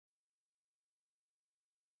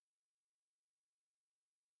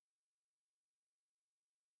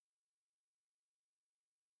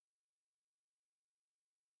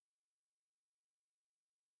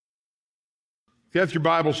If you have your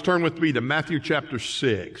Bibles, turn with me to Matthew chapter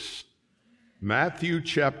 6. Matthew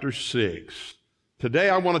chapter 6. Today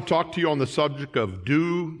I want to talk to you on the subject of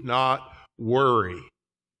do not worry.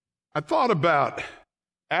 I thought about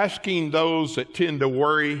asking those that tend to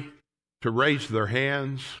worry to raise their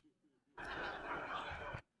hands,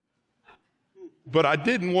 but I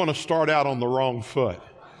didn't want to start out on the wrong foot,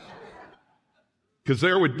 because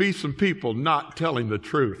there would be some people not telling the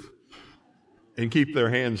truth and keep their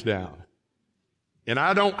hands down. And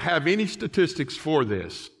I don't have any statistics for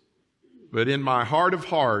this, but in my heart of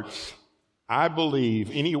hearts, I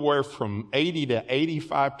believe anywhere from 80 to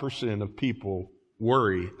 85% of people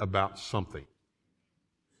worry about something.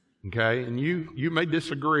 Okay? And you may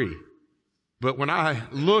disagree. But when I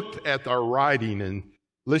looked at our writing and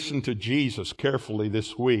listened to Jesus carefully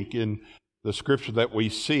this week in the scripture that we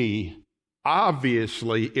see,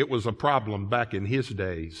 obviously it was a problem back in his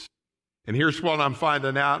days. And here's what I'm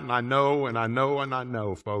finding out, and I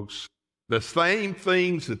know, folks. The same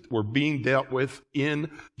things that were being dealt with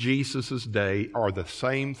in Jesus' day are the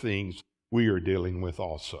same things we are dealing with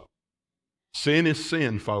also. Sin is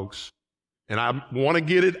sin, folks. And I want to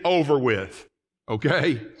get it over with,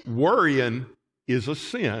 okay? Worrying is a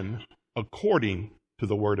sin according to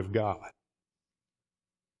the Word of God.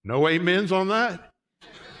 No amens on that?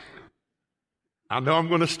 I know I'm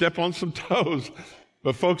going to step on some toes.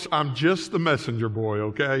 But folks, I'm just the messenger boy,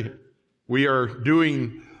 okay? We are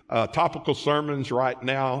doing topical sermons right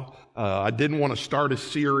now. I didn't want to start a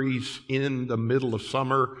series in the middle of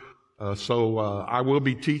summer, so I will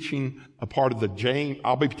be teaching a part of the James.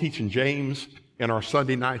 I'll be teaching James in our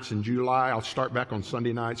Sunday nights in July. I'll start back on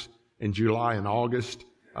Sunday nights in July and August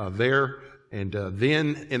there. And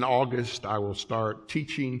then in August, I will start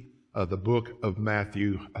teaching the book of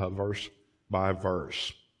Matthew verse by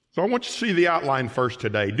verse. So I want you to see the outline first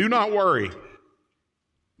today. Do not worry.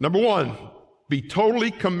 Number one, be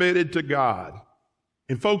totally committed to God.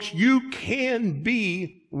 And folks, you can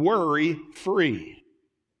be worry-free.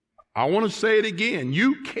 I want to say it again.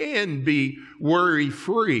 You can be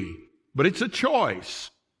worry-free, but it's a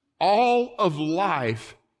choice. All of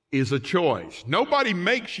life is a choice. Nobody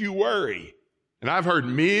makes you worry. And I've heard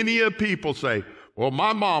many of people say, well,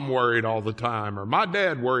 my mom worried all the time, or my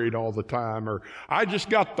dad worried all the time, or I just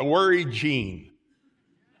got the worry gene.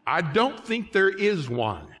 I don't think there is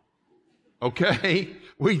one, okay?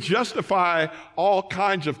 We justify all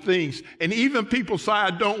kinds of things, and even people say,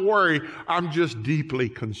 don't worry, I'm just deeply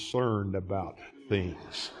concerned about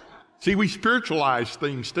things. See, we spiritualize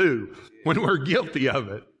things too when we're guilty of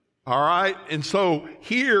it. All right? And so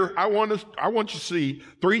here, I want you to see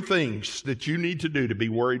three things that you need to do to be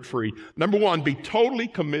worried-free. Number one, be totally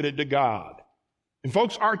committed to God. And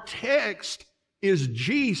folks, our text is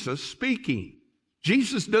Jesus speaking.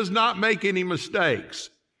 Jesus does not make any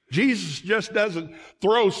mistakes. Jesus just doesn't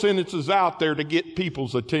throw sentences out there to get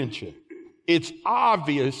people's attention. It's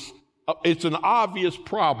obvious. It's an obvious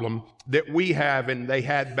problem that we have and they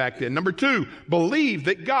had back then. Number two, believe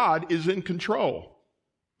that God is in control.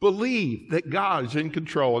 Believe that God is in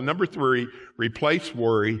control. And number three, replace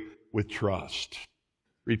worry with trust.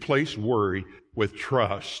 Replace worry with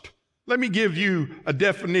trust. Let me give you a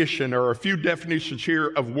definition or a few definitions here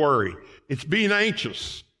of worry. It's being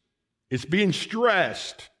anxious. It's being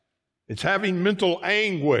stressed. It's having mental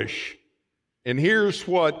anguish. And here's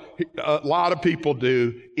what a lot of people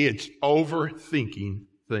do. It's overthinking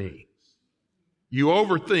things. You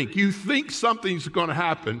overthink. You think something's going to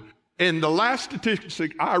happen. And the last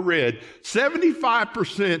statistic I read,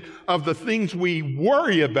 75% of the things we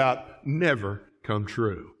worry about never come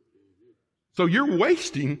true. So you're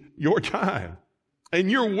wasting your time. And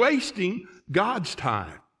you're wasting God's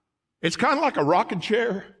time. It's kind of like a rocking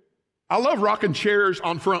chair. I love rocking chairs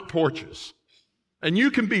on front porches. And you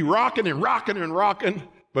can be rocking and rocking and rocking,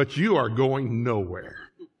 but you are going nowhere.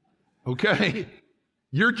 Okay?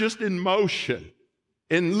 You're just in motion.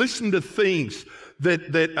 And listen to things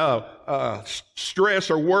that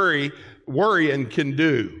stress or worrying can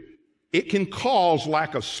do. It can cause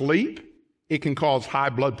lack of sleep. It can cause high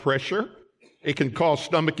blood pressure. It can cause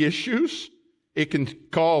stomach issues. It can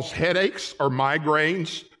cause headaches or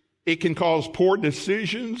migraines. It can cause poor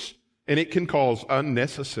decisions. And it can cause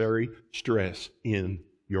unnecessary stress in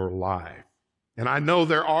your life. And I know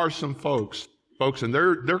there are some folks, and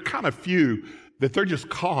they're kind of few, that they're just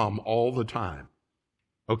calm all the time.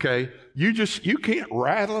 Okay? You can't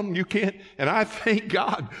rattle them. You can't. And I thank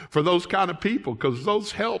God for those kind of people because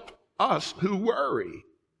those help us who worry.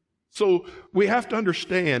 So we have to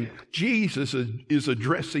understand Jesus is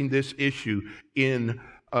addressing this issue in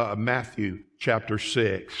Matthew chapter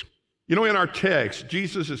 6. You know, in our text,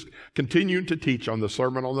 Jesus is continuing to teach on the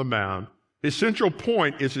Sermon on the Mount. His central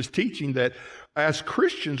point is his teaching that as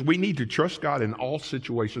Christians, we need to trust God in all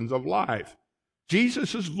situations of life.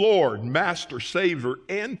 Jesus is Lord, Master, Savior,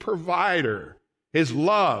 and Provider. His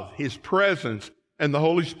love, His presence, and the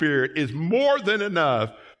Holy Spirit is more than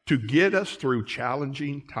enough to get us through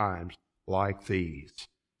challenging times like these.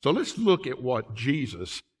 So let's look at what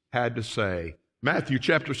Jesus had to say. Matthew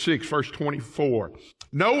chapter 6, verse 24.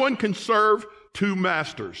 No one can serve two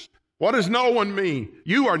masters. What does no one mean?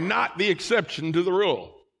 You are not the exception to the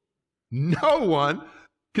rule. No one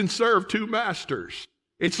can serve two masters.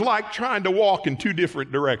 It's like trying to walk in two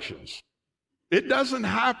different directions. It doesn't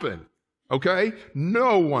happen, okay?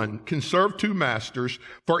 No one can serve two masters,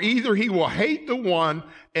 for either he will hate the one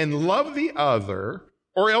and love the other,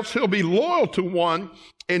 or else he'll be loyal to one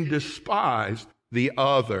and despise the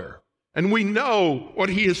other. And we know what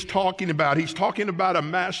he is talking about. He's talking about a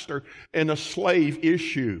master and a slave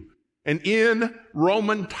issue. And in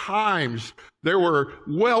Roman times, there were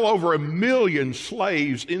well over 1 million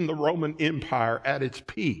slaves in the Roman Empire at its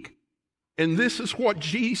peak. And this is what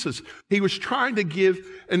Jesus, he was trying to give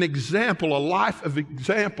an example, a life of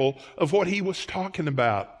example of what he was talking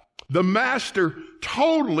about. The master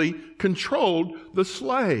totally controlled the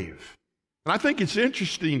slave. And I think it's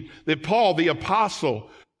interesting that Paul, the apostle,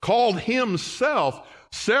 called himself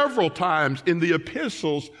several times in the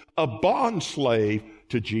epistles a bondslave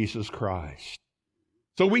to Jesus Christ.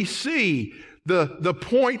 So we see the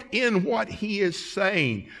point in what he is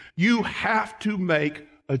saying. You have to make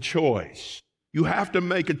a choice. You have to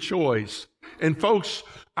make a choice. And folks,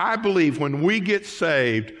 I believe when we get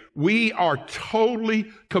saved, we are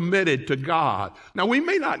totally committed to God. Now, we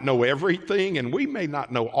may not know everything and we may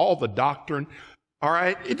not know all the doctrine. All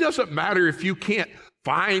right? It doesn't matter if you can't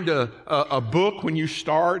find a book when you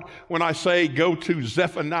start. When I say go to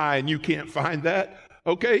Zephaniah and you can't find that,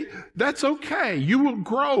 okay, that's okay. You will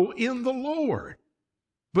grow in the Lord.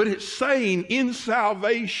 But it's saying in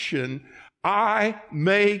salvation, I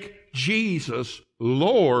make Jesus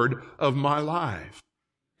Lord of my life.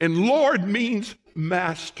 And Lord means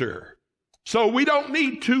master. So we don't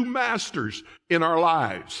need two masters in our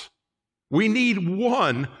lives. We need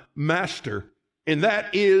one master, and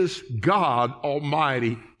that is God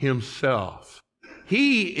Almighty Himself.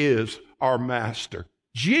 He is our master.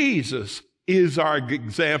 Jesus is our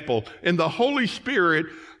example, and the Holy Spirit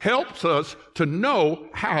helps us to know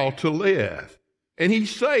how to live. And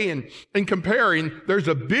he's saying and comparing, there's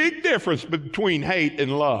a big difference between hate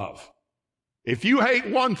and love. If you hate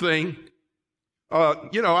one thing,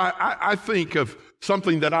 I think of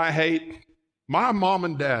something that I hate. My mom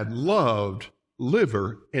and dad loved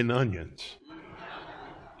liver and onions.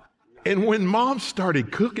 And when Mom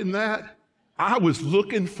started cooking that, I was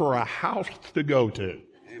looking for a house to go to.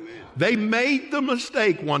 Amen. They made the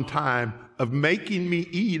mistake one time of making me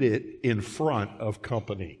eat it in front of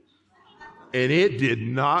company. And it did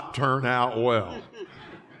not turn out well.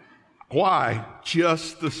 Why?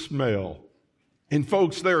 Just the smell. And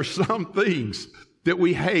folks, there are some things that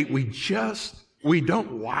we hate. We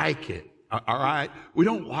don't like it. All right? We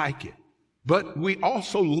don't like it. But we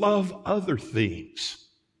also love other things.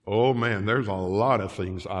 Oh man, there's a lot of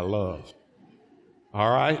things I love.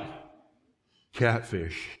 All right?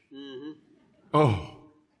 Catfish. Mm-hmm. Oh,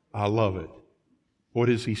 I love it. What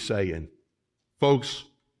is he saying? Folks,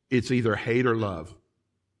 it's either hate or love.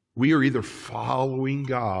 We are either following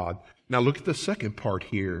God. Now look at the second part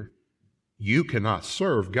here. You cannot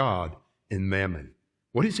serve God and mammon.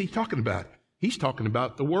 What is he talking about? He's talking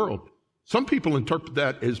about the world. Some people interpret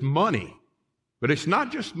that as money. But it's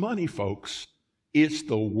not just money, folks. It's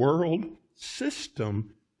the world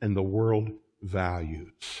system and the world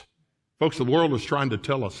values. Folks, the world is trying to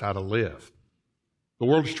tell us how to live. The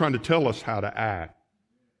world is trying to tell us how to act.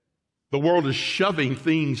 The world is shoving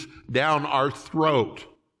things down our throat.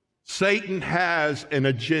 Satan has an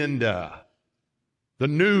agenda. The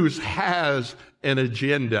news has an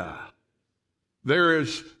agenda. There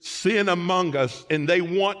is sin among us, and they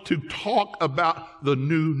want to talk about the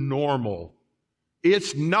new normal.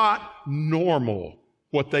 It's not normal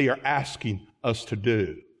what they are asking us to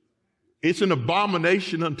do. It's an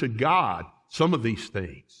abomination unto God, some of these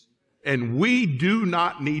things. And we do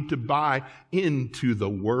not need to buy into the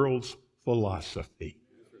world's philosophy.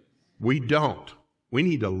 We don't. We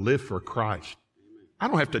need to live for Christ. I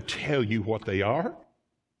don't have to tell you what they are.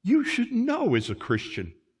 You should know as a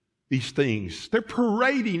Christian these things. They're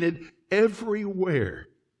parading it everywhere.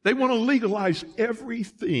 They want to legalize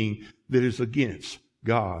everything that is against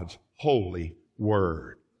God's holy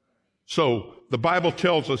word. So the Bible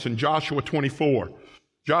tells us in Joshua 24,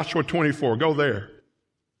 go there.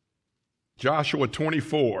 Joshua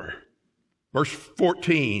 24, verse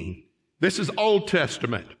 14. This is Old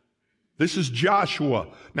Testament. This is Joshua.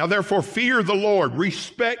 Now, therefore, fear the Lord,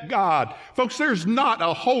 respect God. Folks, there's not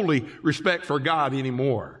a holy respect for God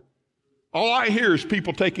anymore. All I hear is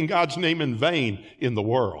people taking God's name in vain in the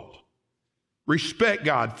world. Respect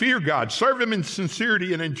God, fear God, serve Him in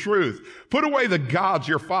sincerity and in truth. Put away the gods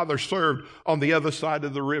your father served on the other side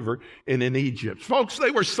of the river and in Egypt. Folks,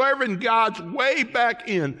 they were serving gods way back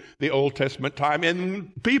in the Old Testament time,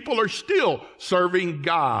 and people are still serving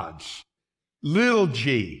gods. Little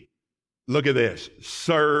g, look at this,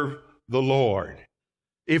 serve the Lord.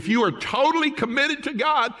 If you are totally committed to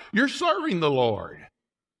God, you're serving the Lord.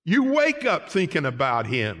 You wake up thinking about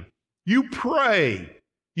Him. You pray.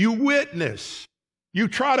 You witness. You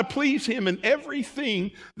try to please Him in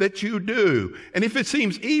everything that you do. And if it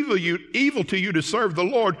seems evil to you to serve the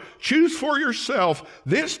Lord, choose for yourself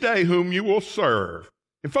this day whom you will serve.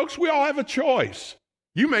 And folks, we all have a choice.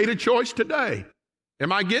 You made a choice today.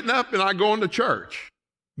 Am I getting up and I going to church?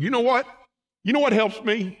 You know what? You know what helps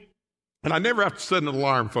me? And I never have to set an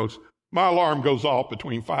alarm, folks. My alarm goes off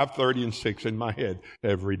between 5:30 and 6 in my head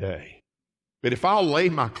every day. But if I'll lay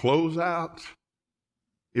my clothes out,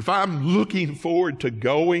 if I'm looking forward to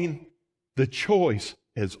going, the choice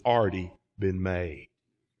has already been made.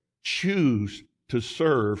 Choose to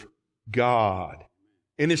serve God.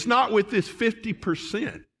 And it's not with this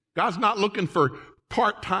 50%. God's not looking for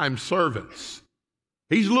part-time servants.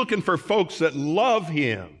 He's looking for folks that love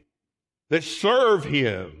Him, that serve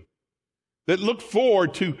Him, that look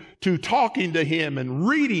forward to talking to Him and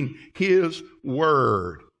reading His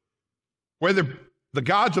Word. Whether the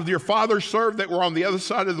gods of your fathers served that were on the other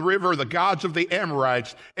side of the river, the gods of the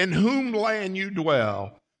Amorites, in whom land you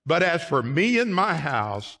dwell. But as for me and my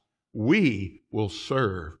house, we will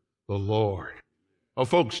serve the Lord. Oh,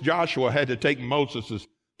 folks, Joshua had to take Moses'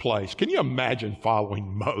 place. Can you imagine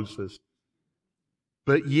following Moses?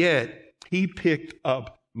 But yet, he picked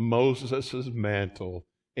up Moses' mantle,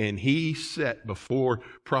 and he set before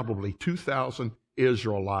probably 2,000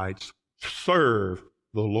 Israelites, serve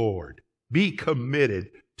the Lord. Be committed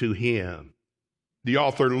to Him. The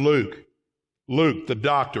author Luke, the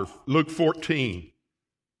doctor, Luke 14,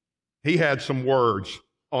 he had some words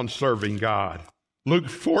on serving God. Luke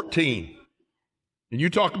 14, and you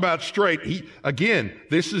talk about straight. Again,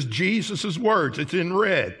 this is Jesus' words. It's in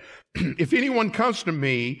red. If anyone comes to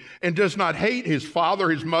me and does not hate his father,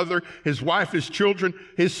 his mother, his wife, his children,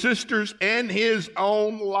 his sisters, and his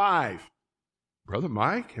own life. Brother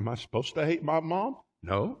Mike, am I supposed to hate my mom?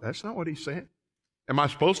 No, that's not what he's saying. Am I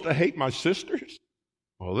supposed to hate my sisters?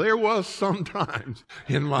 Well, there was sometimes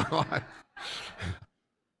in my life.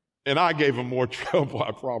 And I gave them more trouble,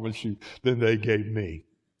 I promise you, than they gave me.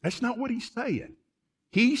 That's not what he's saying.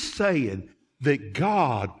 He's saying that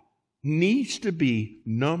God needs to be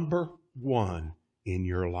number one in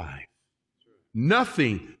your life.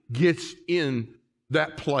 Nothing gets in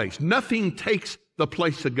that place. Nothing takes the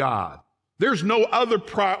place of God. There's no other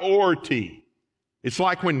priority. It's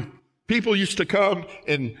like when people used to come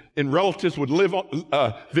and relatives would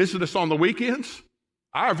visit us on the weekends.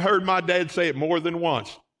 I've heard my dad say it more than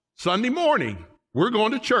once. Sunday morning, we're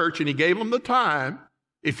going to church, and he gave them the time.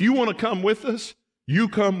 If you want to come with us, you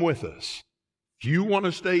come with us. If you want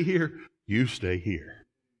to stay here, you stay here.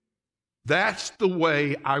 That's the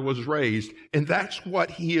way I was raised, and that's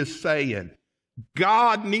what he is saying.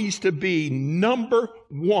 God needs to be number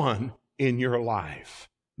one in your life.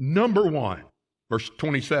 Number one. Verse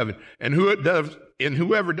 27, and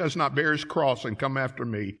whoever does not bear his cross and come after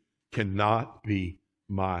me cannot be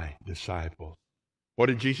my disciple. What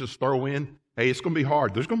did Jesus throw in? Hey, it's going to be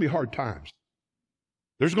hard. There's going to be hard times.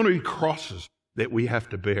 There's going to be crosses that we have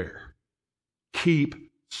to bear. Keep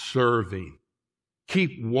serving.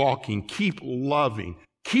 Keep walking. Keep loving.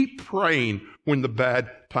 Keep praying when the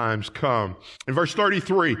bad times come. In verse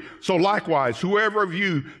 33, so likewise, whoever of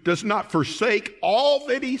you does not forsake all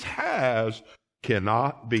that he has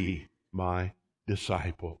cannot be my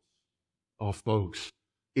disciple. Oh, folks,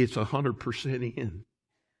 it's 100% in.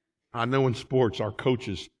 I know in sports, our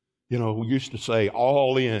coaches, used to say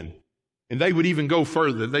all in. And they would even go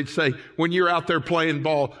further. They'd say, when you're out there playing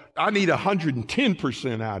ball, I need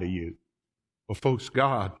 110% out of you. Well, folks,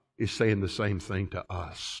 God is saying the same thing to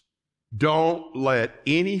us. Don't let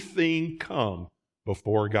anything come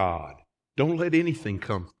before God. Don't let anything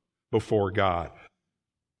come before God.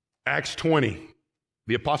 Acts 20,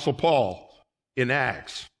 the Apostle Paul in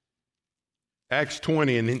Acts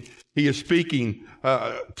 20, and he is speaking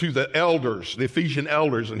to the elders, the Ephesian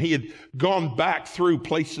elders, and he had gone back through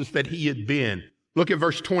places that he had been. Look at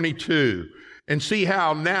verse 22. And see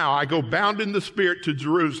how now I go bound in the Spirit to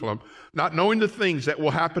Jerusalem, not knowing the things that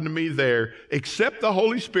will happen to me there, except the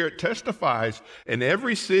Holy Spirit testifies in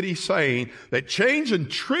every city, saying that change and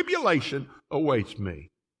tribulation awaits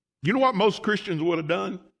me. You know what most Christians would have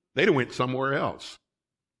done? They'd have went somewhere else.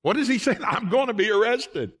 What is he saying? I'm going to be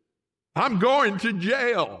arrested. I'm going to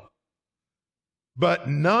jail. But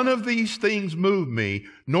none of these things move me,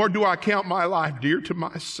 nor do I count my life dear to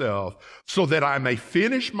myself, so that I may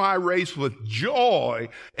finish my race with joy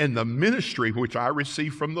in the ministry which I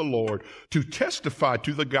receive from the Lord, to testify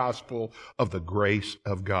to the gospel of the grace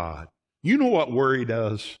of God. You know what worry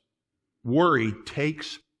does? Worry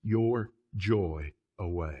takes your joy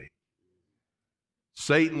away.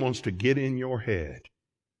 Satan wants to get in your head.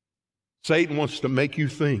 Satan wants to make you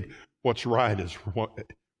think what's right is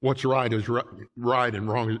right and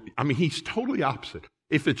wrong. I mean, he's totally opposite.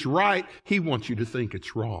 If it's right, he wants you to think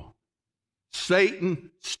it's wrong. Satan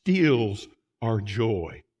steals our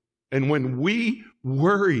joy. And when we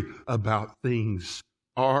worry about things,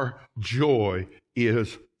 our joy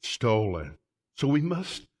is stolen. So we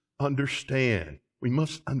must understand.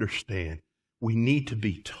 We need to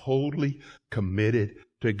be totally committed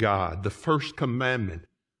to God. The first commandment,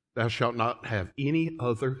 thou shalt not have any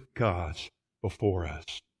other gods before us.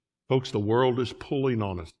 Folks, the world is pulling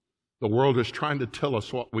on us. The world is trying to tell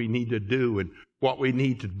us what we need to do and what we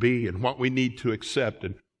need to be and what we need to accept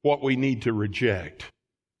and what we need to reject.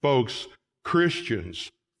 Folks, Christians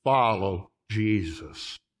follow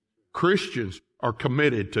Jesus. Christians are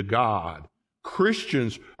committed to God.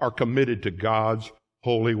 Christians are committed to God's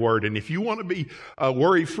holy word. And if you want to be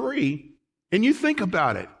worry-free, and you think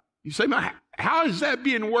about it, you say, how is that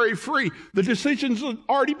being worry-free? The decisions have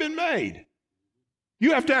already been made.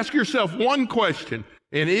 You have to ask yourself one question,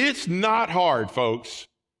 and it's not hard, folks.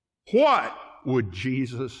 What would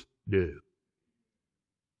Jesus do?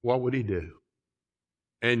 What would he do?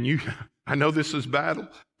 And I know this is battle.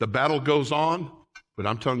 The battle goes on, but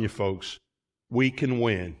I'm telling you, folks, we can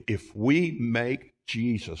win if we make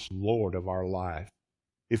Jesus Lord of our life.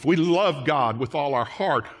 If we love God with all our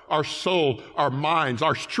heart, our soul, our minds,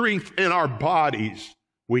 our strength, and our bodies,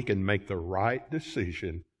 we can make the right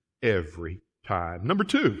decision every time. Number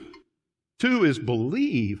two is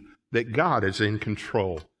believe that God is in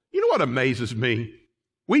control. You know what amazes me?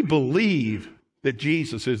 We believe that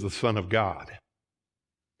Jesus is the Son of God.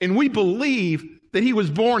 And we believe that he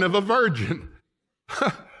was born of a virgin.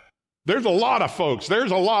 There's a lot of folks,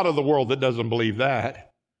 there's a lot of the world that doesn't believe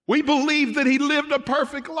that. We believe that he lived a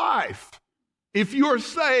perfect life. If you're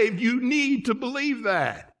saved, you need to believe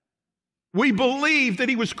that. We believe that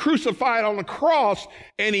he was crucified on the cross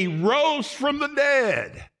and he rose from the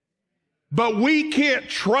dead. But we can't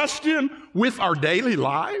trust him with our daily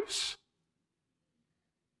lives.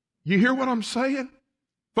 You hear what I'm saying?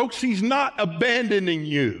 Folks, he's not abandoning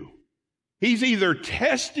you. He's either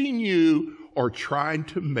testing you or trying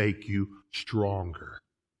to make you stronger.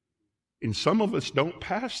 And some of us don't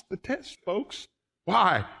pass the test, folks.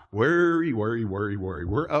 Why? Worry.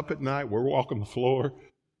 We're up at night. We're walking the floor.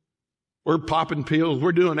 We're popping pills.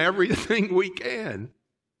 We're doing everything we can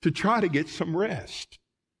to try to get some rest.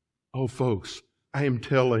 Oh, folks, I am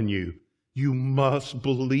telling you, you must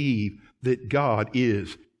believe that God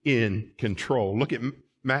is in control. Look at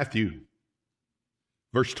Matthew,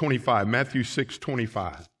 verse 25, Matthew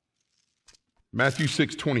 6:25. Matthew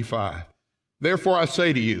 6:25. Therefore I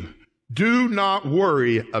say to you, do not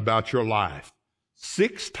worry about your life.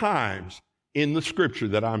 6 times in the scripture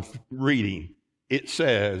that I'm reading, it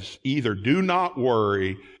says either do not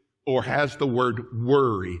worry or has the word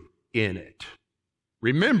worry in it.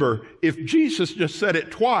 Remember, if Jesus just said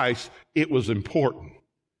it twice, it was important.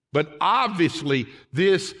 But obviously,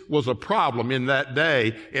 this was a problem in that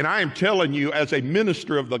day. And I am telling you, as a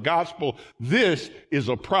minister of the gospel, this is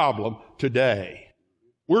a problem today.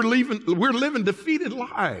 We're living defeated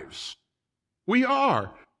lives. We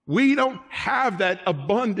are. We don't have that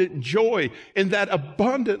abundant joy and that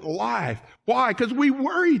abundant life. Why? Because we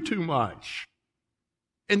worry too much.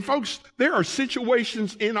 And folks, there are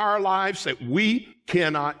situations in our lives that we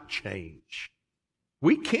cannot change.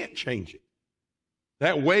 We can't change it.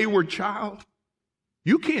 That wayward child,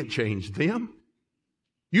 you can't change them.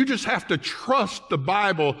 You just have to trust the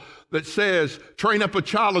Bible that says, train up a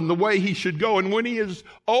child in the way he should go, and when he is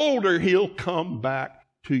older, he'll come back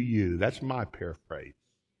to you. That's my paraphrase.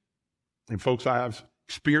 And folks, I have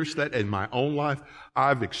experienced that in my own life.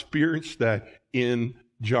 I've experienced that in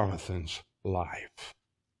Jonathan's life.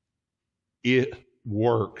 It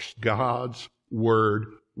works. God's word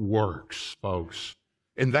works, folks.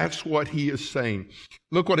 And that's what he is saying.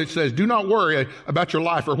 Look what it says. Do not worry about your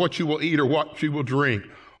life or what you will eat or what you will drink,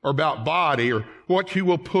 or about body or what you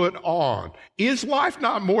will put on. Is life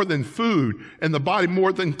not more than food and the body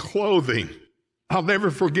more than clothing? I'll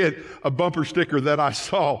never forget a bumper sticker that I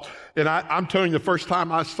saw. And I'm telling you, the first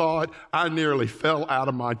time I saw it, I nearly fell out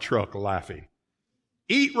of my truck laughing.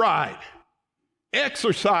 Eat right,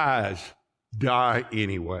 exercise, die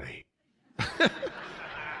anyway.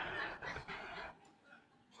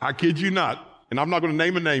 I kid you not. And I'm not going to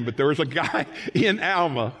name a name, but there was a guy in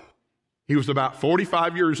Alma. He was about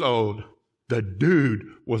 45 years old. The dude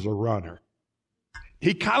was a runner.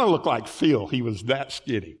 He kind of looked like Phil. He was that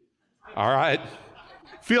skinny. All right?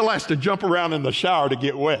 Phil has to jump around in the shower to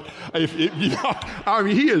get wet. I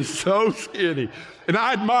mean, he is so skinny. And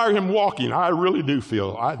I admire him walking. I really do,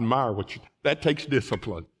 Phil. I admire that takes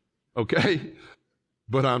discipline. Okay?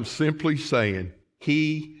 But I'm simply saying,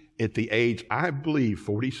 he, at the age, I believe,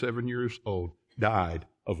 47 years old, died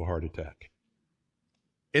of a heart attack.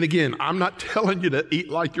 And again, I'm not telling you to eat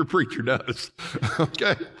like your preacher does.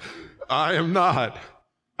 Okay? I am not.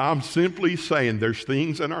 I'm simply saying there's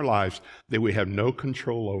things in our lives that we have no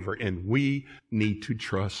control over, and we need to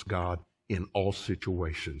trust God in all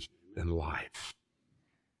situations in life.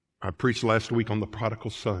 I preached last week on the prodigal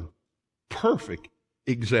son. Perfect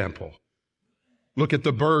example. Look at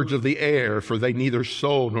the birds of the air, for they neither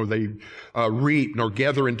sow nor they reap nor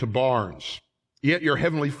gather into barns. Yet your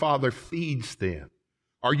heavenly Father feeds them.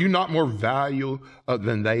 Are you not more valuable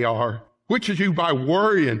than they are? Which of you by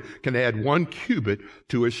worrying can add 1 cubit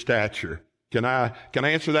to his stature? Can I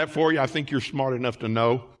answer that for you? I think you're smart enough to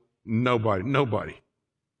know. Nobody.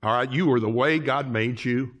 All right, you were the way God made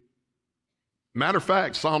you. Matter of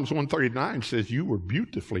fact, Psalms 139 says you were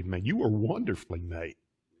beautifully made. You were wonderfully made.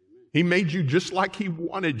 He made you just like he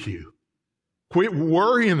wanted you. Quit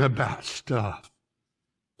worrying about stuff.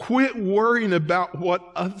 Quit worrying about what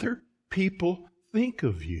other people think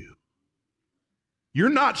of you. You're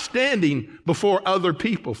not standing before other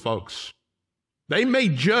people, folks. They may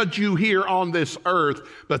judge you here on this earth,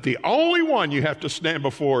 but the only one you have to stand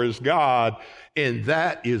before is God, and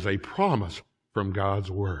that is a promise from God's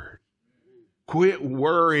word. Quit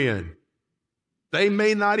worrying. They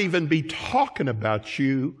may not even be talking about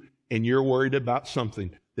you, and you're worried about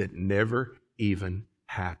something that never even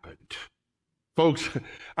happened. Folks,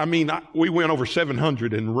 I mean, we went over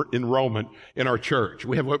 700 enrollment in our church.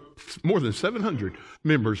 We have more than 700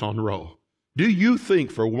 members on roll. Do you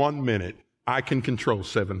think for 1 minute I can control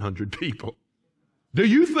 700 people? Do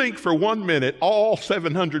you think for 1 minute all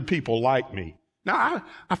 700 people like me? Now,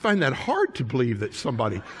 I find that hard to believe that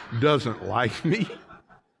somebody doesn't like me.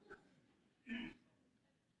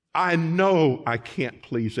 I know I can't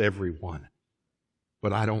please everyone,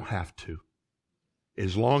 but I don't have to.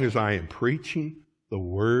 As long as I am preaching the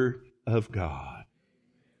Word of God,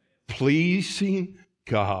 pleasing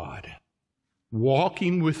God,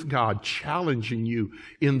 walking with God, challenging you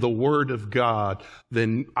in the Word of God,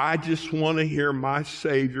 then I just want to hear my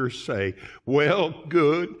Savior say, well,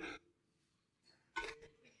 good,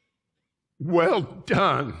 well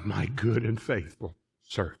done, my good and faithful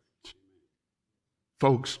servant.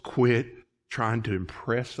 Folks, quit trying to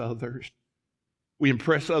impress others. We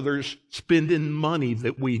impress others spending money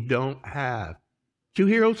that we don't have. Did you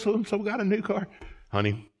hear so-and-so got a new car?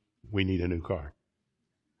 Honey, we need a new car.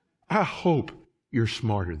 I hope you're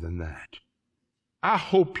smarter than that. I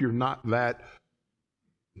hope you're not that.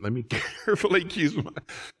 Let me carefully accuse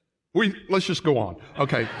let's just go on.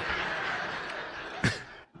 Okay.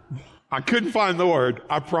 I couldn't find the word.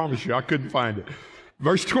 I promise you, I couldn't find it.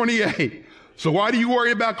 Verse 28. So why do you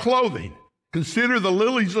worry about clothing? Consider the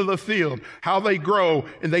lilies of the field, how they grow,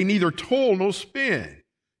 and they neither toil nor spin.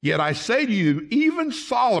 Yet I say to you, even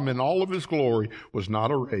Solomon, all of his glory, was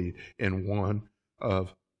not arrayed in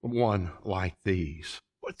one like these.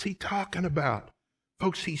 What's he talking about?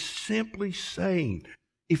 Folks, he's simply saying,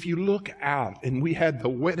 if you look out, and we had the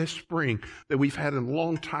wettest spring that we've had in a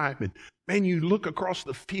long time, and man, you look across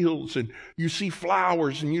the fields and you see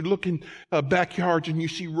flowers, and you look in backyards and you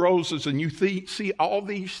see roses, and you see all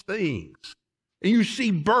these things. And you see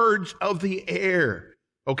birds of the air,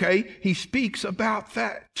 okay? He speaks about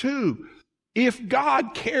that too. If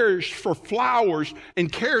God cares for flowers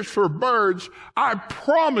and cares for birds, I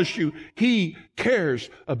promise you, he cares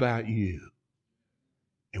about you.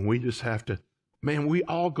 And we just have to, man, we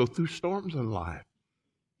all go through storms in life.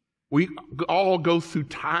 We all go through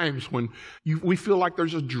times when we feel like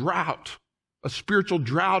there's a drought, a spiritual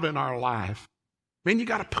drought in our life. Man, you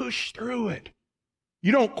got to push through it.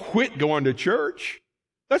 You don't quit going to church.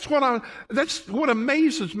 That's what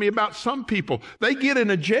amazes me about some people. They get in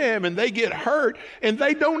a jam and they get hurt and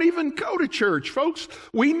they don't even go to church. Folks,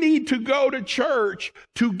 we need to go to church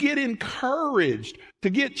to get encouraged, to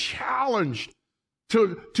get challenged,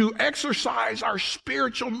 to exercise our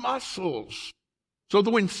spiritual muscles. So that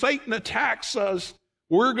when Satan attacks us,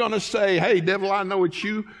 we're going to say, hey, devil, I know it's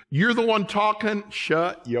you. You're the one talking.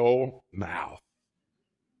 Shut your mouth.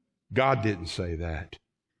 God didn't say that.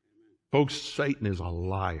 Folks, Satan is a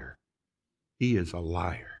liar. He is a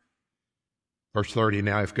liar. Verse 30,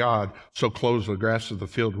 now if God so clothes the grass of the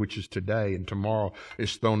field, which is today and tomorrow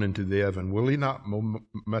is thrown into the oven, will he not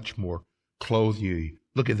much more clothe you?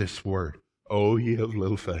 Look at this word. Oh, ye of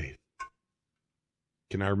little faith.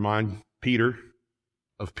 Can I remind Peter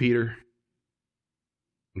of Peter?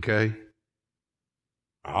 Okay?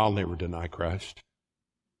 I'll never deny Christ.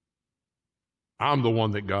 I'm the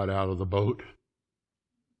one that got out of the boat.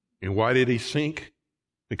 And why did he sink?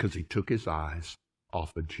 Because he took his eyes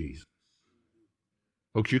off of Jesus.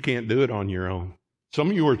 Folks, you can't do it on your own.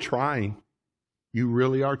 Some of you are trying. You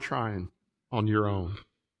really are trying on your own.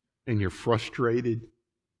 And you're frustrated.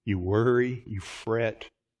 You worry. You fret.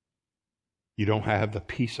 You don't have the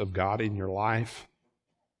peace of God in your life.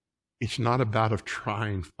 It's not about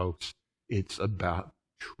trying, folks. It's about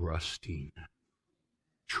trusting.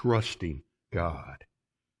 Trusting God.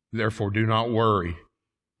 Therefore, do not worry.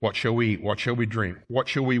 What shall we eat? What shall we drink? What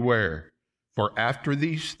shall we wear? For after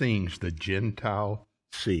these things the Gentile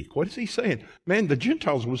seek. What is he saying? Man, the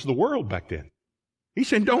Gentiles was the world back then. He's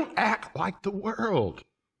saying, don't act like the world.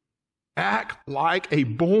 Act like a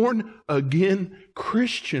born-again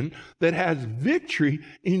Christian that has victory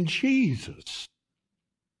in Jesus.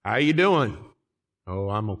 How you doing? Oh,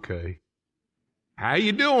 I'm okay. How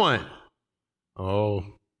you doing? Oh,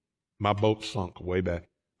 my boat sunk way back.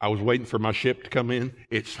 I was waiting for my ship to come in.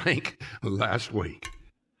 It sank last week.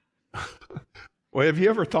 Well, have you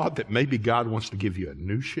ever thought that maybe God wants to give you a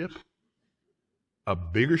new ship? A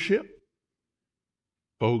bigger ship?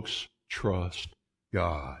 Folks, trust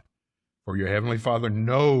God. For your Heavenly Father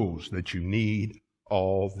knows that you need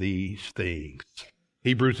all these things.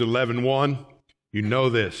 Hebrews 11:1. You know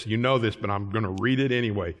this, but I'm going to read it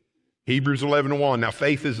anyway. Hebrews 11:1. Now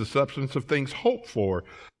faith is the substance of things hoped for,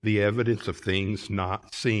 the evidence of things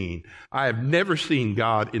not seen. I have never seen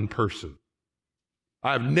God in person.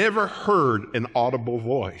 I have never heard an audible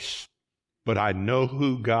voice, but I know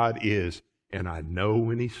who God is, and I know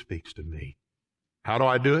when he speaks to me. How do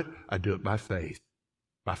I do it? I do it by faith.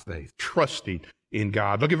 By faith, trusting in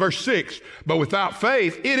God. Look at verse 6. But without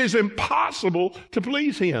faith, it is impossible to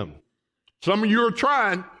please him. Some of you are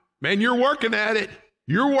trying. Man, you're working at it.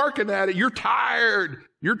 You're working at it. You're tired.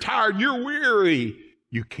 You're tired. You're weary.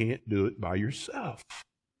 You can't do it by yourself.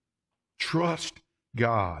 Trust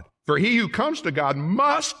God. For he who comes to God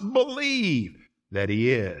must believe that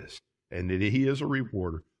he is, and that he is a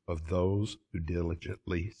rewarder of those who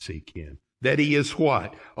diligently seek him. That he is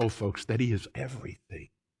what? Oh, folks, that he is everything.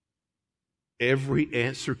 Every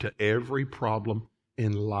answer to every problem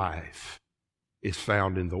in life is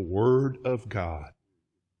found in the Word of God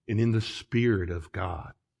and in the Spirit of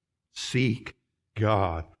God. Seek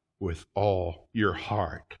God with all your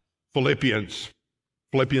heart. Philippians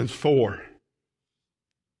 4.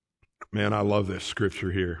 Man, I love this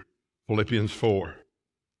scripture here. Philippians 4.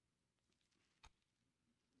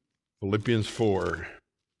 Philippians 4.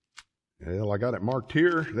 Well, I got it marked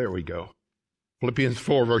here. There we go. Philippians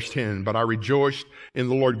 4, verse 10. But I rejoiced in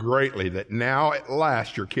the Lord greatly that now at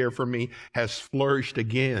last your care for me has flourished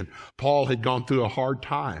again. Paul had gone through a hard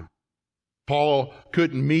time. Paul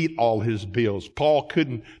couldn't meet all his bills. Paul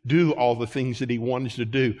couldn't do all the things that he wanted to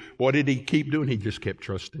do. What did he keep doing? He just kept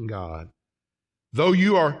trusting God. Though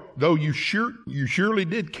you surely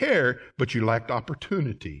did care, but you lacked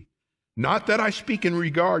opportunity. Not that I speak in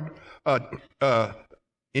regard, where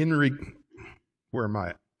am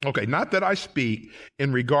I? Okay, not that I speak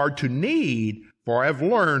in regard to need, for I have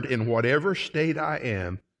learned in whatever state I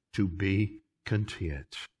am to be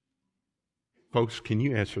content. Folks, can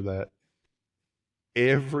you answer that?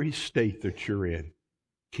 Every state that you're in,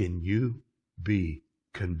 can you be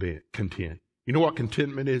content? You know what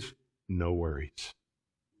contentment is? No worries.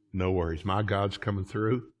 No worries. My God's coming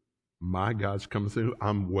through. My God's coming through.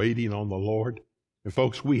 I'm waiting on the Lord. And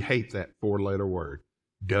folks, we hate that four-letter word.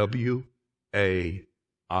 W-A-I-T.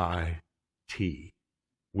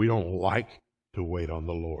 We don't like to wait on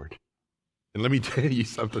the Lord. And let me tell you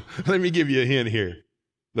something. Let me give you a hint here.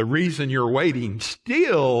 The reason you're waiting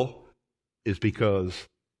still is because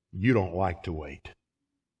you don't like to wait.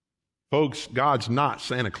 Folks, God's not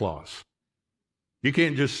Santa Claus. You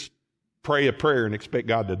can't just pray a prayer and expect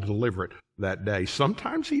God to deliver it that day.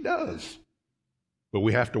 Sometimes he does. But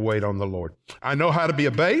we have to wait on the Lord. I know how to be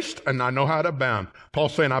abased and I know how to abound.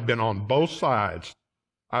 Paul's saying I've been on both sides.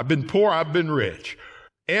 I've been poor, I've been rich.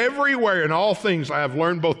 Everywhere in all things I have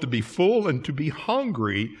learned both to be full and to be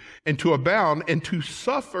hungry and to abound and to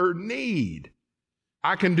suffer need.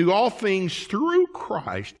 I can do all things through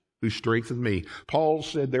Christ who strengthens me. Paul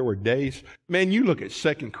said there were days, man, you look at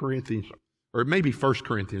 2 Corinthians or maybe 1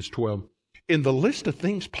 Corinthians 12. In the list of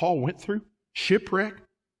things Paul went through, shipwreck,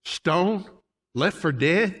 stone, left for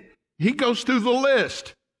dead, he goes through the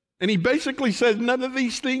list. And he basically says, none of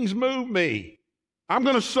these things move me. I'm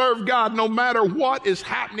going to serve God no matter what is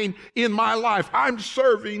happening in my life. I'm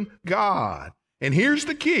serving God. And here's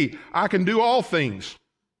the key. I can do all things.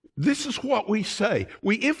 This is what we say.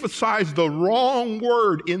 We emphasize the wrong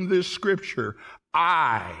word in this scripture.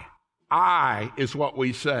 I is what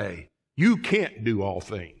we say. You can't do all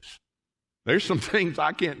things. There's some things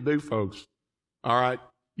I can't do, folks. All right?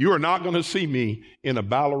 You are not going to see me in a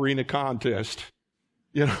ballerina contest.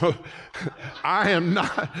 You know, I am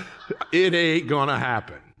not, it ain't going to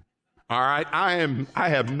happen. All right? I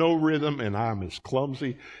have no rhythm and I'm as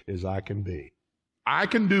clumsy as I can be. I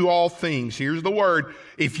can do all things. Here's the word.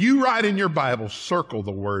 If you write in your Bible, circle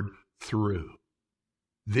the word through.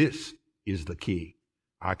 This is the key.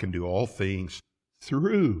 I can do all things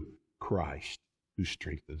through Christ who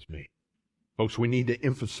strengthens me. Folks, we need to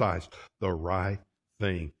emphasize the right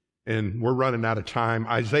thing. And we're running out of time.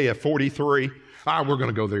 Isaiah 43. We're going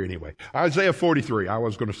to go there anyway. Isaiah 43. I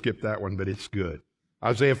was going to skip that one, but it's good.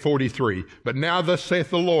 Isaiah 43. But now thus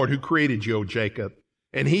saith the Lord who created you, O Jacob,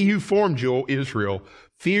 and he who formed you, O Israel,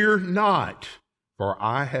 fear not, for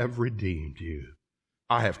I have redeemed you.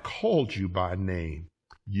 I have called you by name.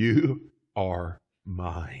 You are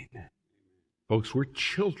mine. Folks, we're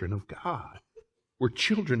children of God. We're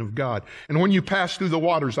children of God. And when you pass through the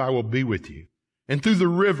waters, I will be with you. And through the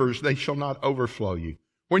rivers, they shall not overflow you.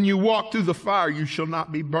 When you walk through the fire, you shall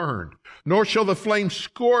not be burned, nor shall the flame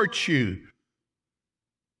scorch you.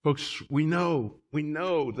 Folks, we know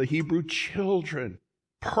the Hebrew children,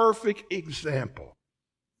 perfect example.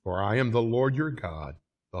 For I am the Lord your God,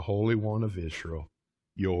 the Holy One of Israel,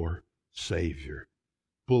 your Savior.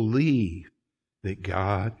 Believe that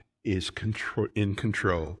God is in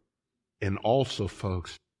control. And also,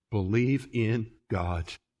 folks, believe in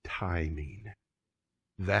God's timing.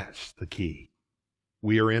 That's the key.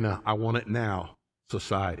 We are in a I want it now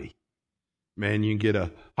society. Man, you can get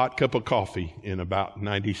a hot cup of coffee in about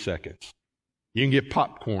 90 seconds. You can get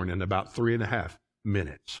popcorn in about 3.5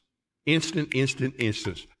 minutes. Instant.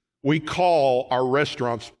 We call our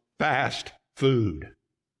restaurants fast food.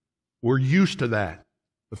 We're used to that.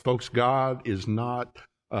 But folks, God is not,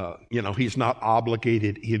 He's not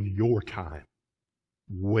obligated in your time.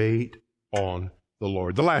 Wait on the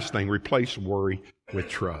Lord. The last thing, replace worry with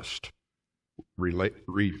trust.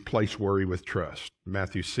 Replace worry with trust.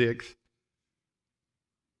 Matthew 6.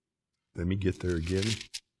 Let me get there again.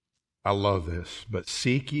 I love this. But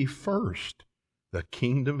seek ye first the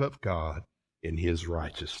kingdom of God and his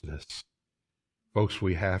righteousness. Folks,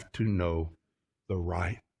 we have to know the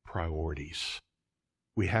right priorities.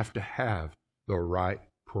 We have to have the right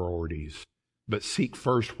priorities. But seek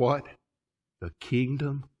first what? The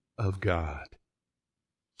kingdom of God.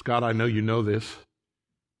 Scott, I know you know this,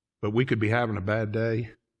 but we could be having a bad day,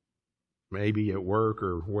 maybe at work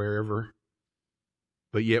or wherever,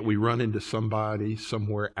 but yet we run into somebody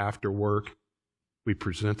somewhere after work. We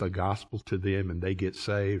present the gospel to them and they get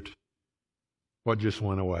saved. What just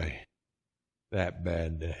went away? That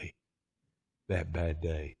bad day. That bad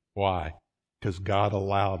day. Why? Because God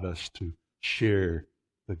allowed us to share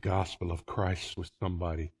the gospel of Christ with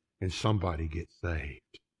somebody and somebody gets saved.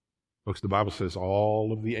 Folks, the Bible says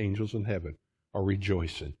all of the angels in heaven are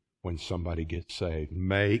rejoicing when somebody gets saved.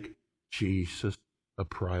 Make Jesus a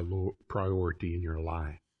priority in your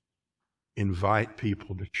life. Invite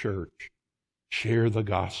people to church. Share the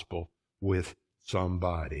gospel with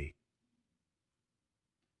somebody.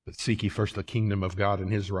 But seek ye first the kingdom of God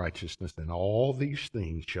and his righteousness, and all these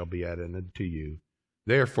things shall be added unto you.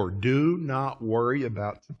 Therefore, do not worry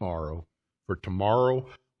about tomorrow, for tomorrow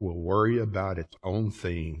will worry about its own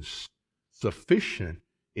things. Sufficient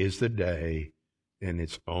is the day and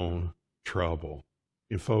its own trouble.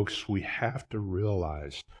 And folks, we have to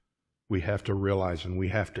realize and we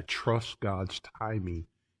have to trust God's timing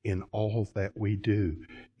in all that we do.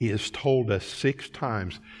 He has told us 6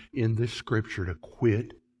 times in this scripture to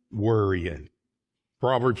quit worrying.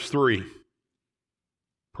 Proverbs 3,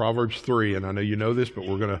 and I know you know this, but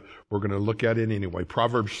we're gonna look at it anyway.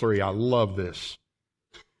 Proverbs 3, I love this.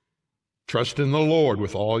 Trust in the Lord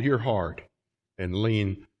with all your heart and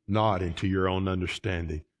lean not into your own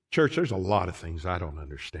understanding. Church, there's a lot of things I don't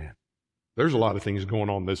understand. There's a lot of things going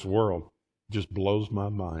on in this world. It just blows my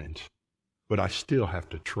mind. But I still have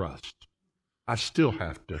to trust. I still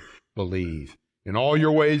have to believe. In all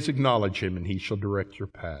your ways acknowledge him, and he shall direct your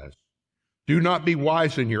paths. Do not be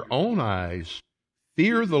wise in your own eyes.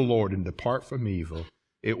 Fear the Lord and depart from evil.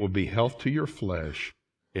 It will be health to your flesh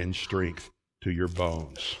and strength to your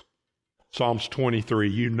bones. Psalms 23,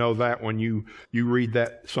 you know that when you read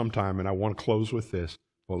that sometime, and I want to close with this.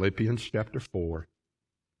 Philippians chapter 4.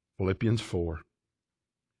 Philippians 4.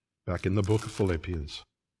 Back in the book of Philippians.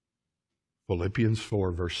 Philippians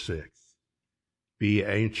 4, verse 6. Be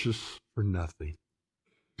anxious for nothing.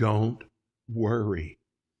 Don't worry.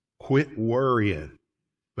 Quit worrying.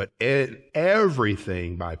 But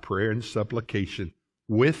everything by prayer and supplication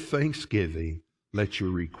with thanksgiving, let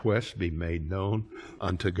your requests be made known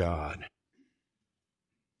unto God.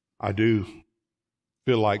 I do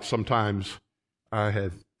feel like sometimes I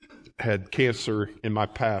have had cancer in my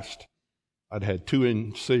past. I'd had 2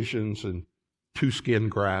 incisions and 2 skin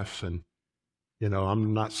grafts, and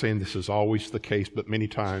I'm not saying this is always the case, but many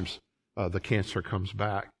times the cancer comes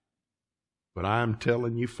back. But I'm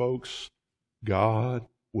telling you folks, God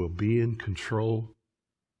will be in control.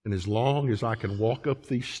 And as long as I can walk up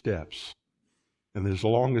these steps, and as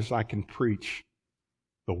long as I can preach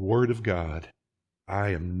the Word of God, I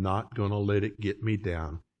am not going to let it get me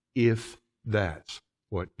down if that's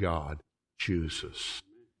what God chooses.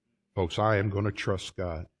 Folks, I am going to trust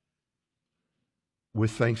God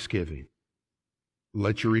with thanksgiving.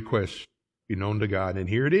 Let your requests be known to God. And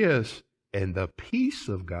here it is. And the peace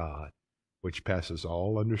of God, which passes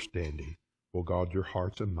all understanding, will guard your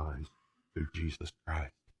hearts and minds through Jesus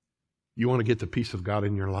Christ. You want to get the peace of God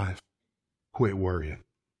in your life? Quit worrying.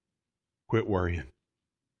 Quit worrying.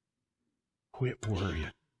 Quit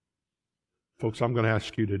worrying. Folks, I'm going to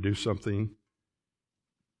ask you to do something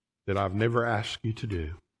that I've never asked you to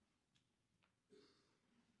do.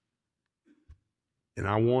 And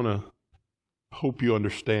I want to hope you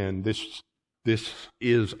understand this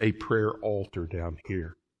is a prayer altar down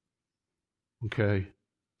here. Okay?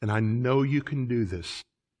 And I know you can do this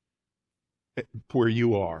where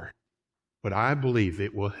you are. But I believe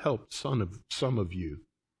it will help some of you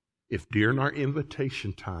if during our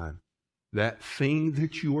invitation time, that thing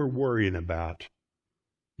that you are worrying about,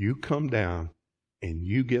 you come down and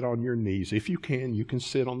you get on your knees. If you can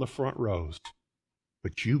sit on the front rows.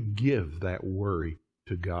 But you give that worry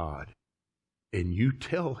to God. And you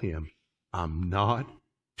tell him, I'm not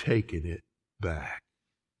taking it back.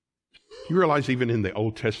 You realize even in the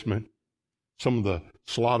Old Testament, some of the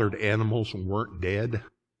slaughtered animals weren't dead.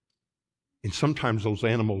 And sometimes those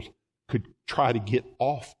animals could try to get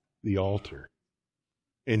off the altar.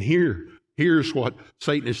 And here's what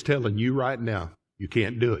Satan is telling you right now. You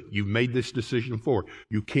can't do it. You've made this decision before.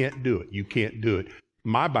 You can't do it. You can't do it.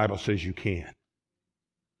 My Bible says you can.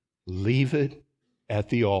 Leave it at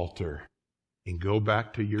the altar and go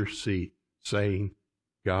back to your seat saying,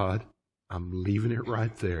 God, I'm leaving it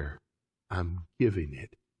right there. I'm giving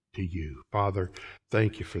it to you. Father,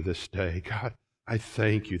 thank you for this day. God, I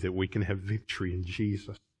thank you that we can have victory in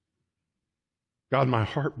Jesus. God, my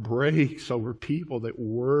heart breaks over people that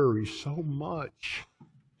worry so much.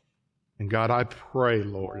 And God, I pray,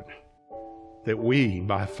 Lord, that we,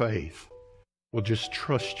 by faith, will just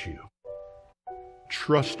trust you.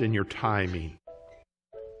 Trust in your timing.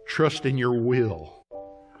 Trust in your will.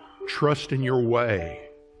 Trust in your way.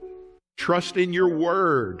 Trust in your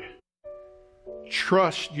word.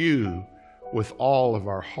 Trust you with all of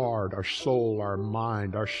our heart, our soul, our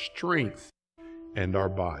mind, our strength, and our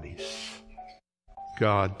bodies.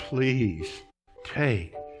 God, please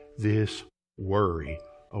take this worry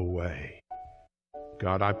away.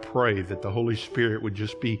 God, I pray that the Holy Spirit would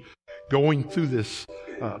just be going through this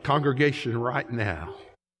congregation right now.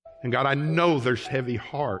 And God, I know there's heavy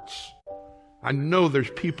hearts. I know there's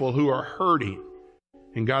people who are hurting.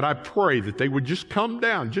 And God, I pray that they would just come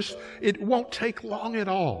down. It won't take long at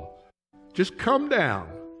all. Just come down,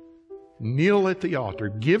 kneel at the altar,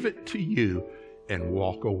 give it to you, and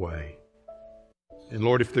walk away. And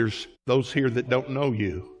Lord, if there's those here that don't know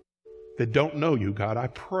you, God, I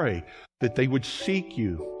pray that they would seek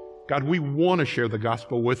you. God, we want to share the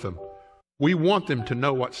gospel with them. We want them to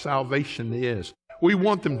know what salvation is. We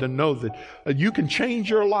want them to know that you can change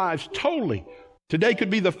your lives totally. Today could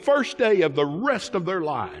be the first day of the rest of their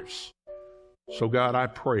lives. So God, I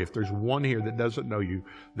pray if there's one here that doesn't know you,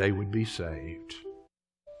 they would be saved.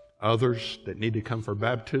 Others that need to come for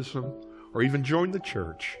baptism or even join the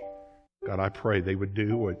church, God, I pray they would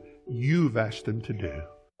do what you've asked them to do.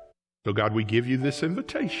 So God, we give you this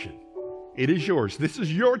invitation. It is yours. This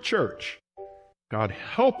is your church. God,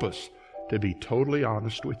 help us to be totally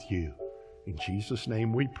honest with you. In Jesus'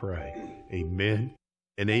 name we pray. Amen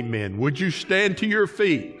and amen. Would you stand to your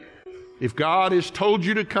feet? If God has told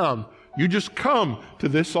you to come, you just come to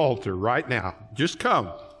this altar right now. Just come.